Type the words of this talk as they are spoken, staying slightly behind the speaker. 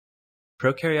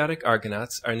Prokaryotic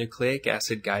argonauts are nucleic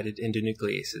acid-guided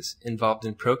endonucleases involved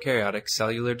in prokaryotic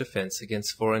cellular defense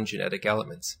against foreign genetic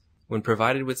elements. When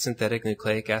provided with synthetic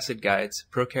nucleic acid guides,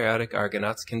 prokaryotic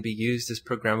argonauts can be used as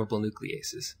programmable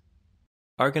nucleases.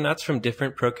 Argonauts from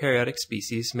different prokaryotic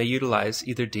species may utilize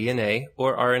either DNA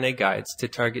or RNA guides to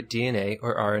target DNA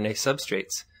or RNA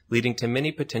substrates, leading to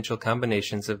many potential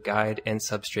combinations of guide and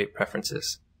substrate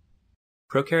preferences.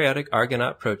 Prokaryotic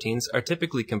argonaute proteins are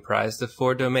typically comprised of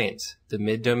four domains: the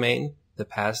mid domain, the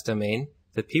pas domain,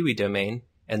 the Peewee domain,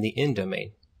 and the end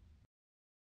domain.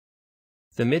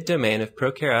 The mid domain of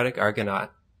prokaryotic argonaute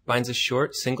binds a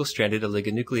short single-stranded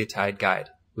oligonucleotide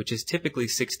guide, which is typically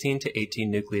 16 to 18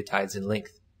 nucleotides in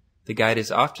length. The guide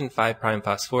is often 5'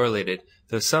 phosphorylated,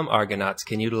 though some argonautes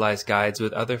can utilize guides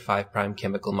with other 5'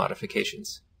 chemical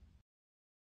modifications.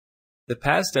 The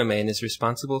pas domain is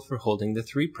responsible for holding the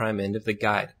 3' end of the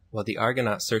guide, while the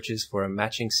argonaute searches for a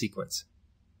matching sequence.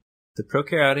 The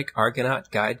prokaryotic argonaute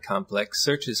guide complex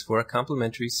searches for a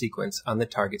complementary sequence on the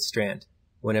target strand.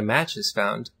 When a match is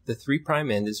found, the 3'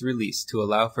 end is released to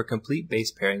allow for complete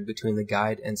base pairing between the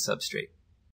guide and substrate.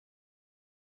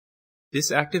 This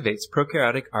activates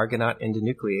prokaryotic argonaute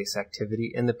endonuclease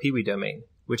activity in the Peewee domain,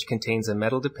 which contains a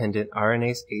metal-dependent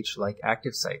RNase H-like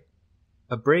active site.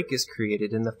 A break is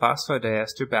created in the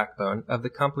phosphodiester backbone of the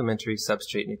complementary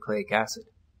substrate nucleic acid.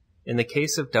 In the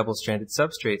case of double-stranded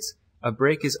substrates, a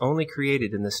break is only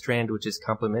created in the strand which is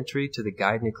complementary to the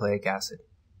guide nucleic acid.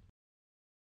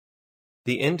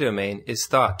 The end domain is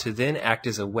thought to then act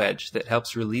as a wedge that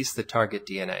helps release the target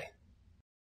DNA.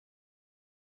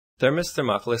 Thermus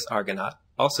thermophilus argonaute,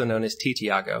 also known as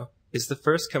TtAgo, is the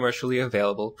first commercially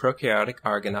available prokaryotic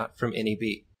argonaute from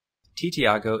NEB.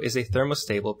 TtAgo is a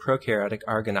thermostable prokaryotic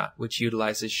argonaute which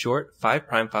utilizes short 5'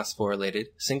 phosphorylated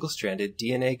single-stranded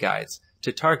DNA guides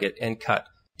to target and cut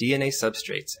DNA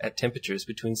substrates at temperatures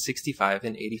between 65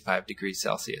 and 85 degrees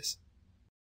Celsius.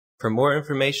 For more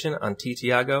information on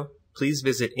TtAgo, please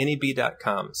visit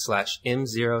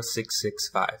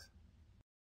neb.com/M0665.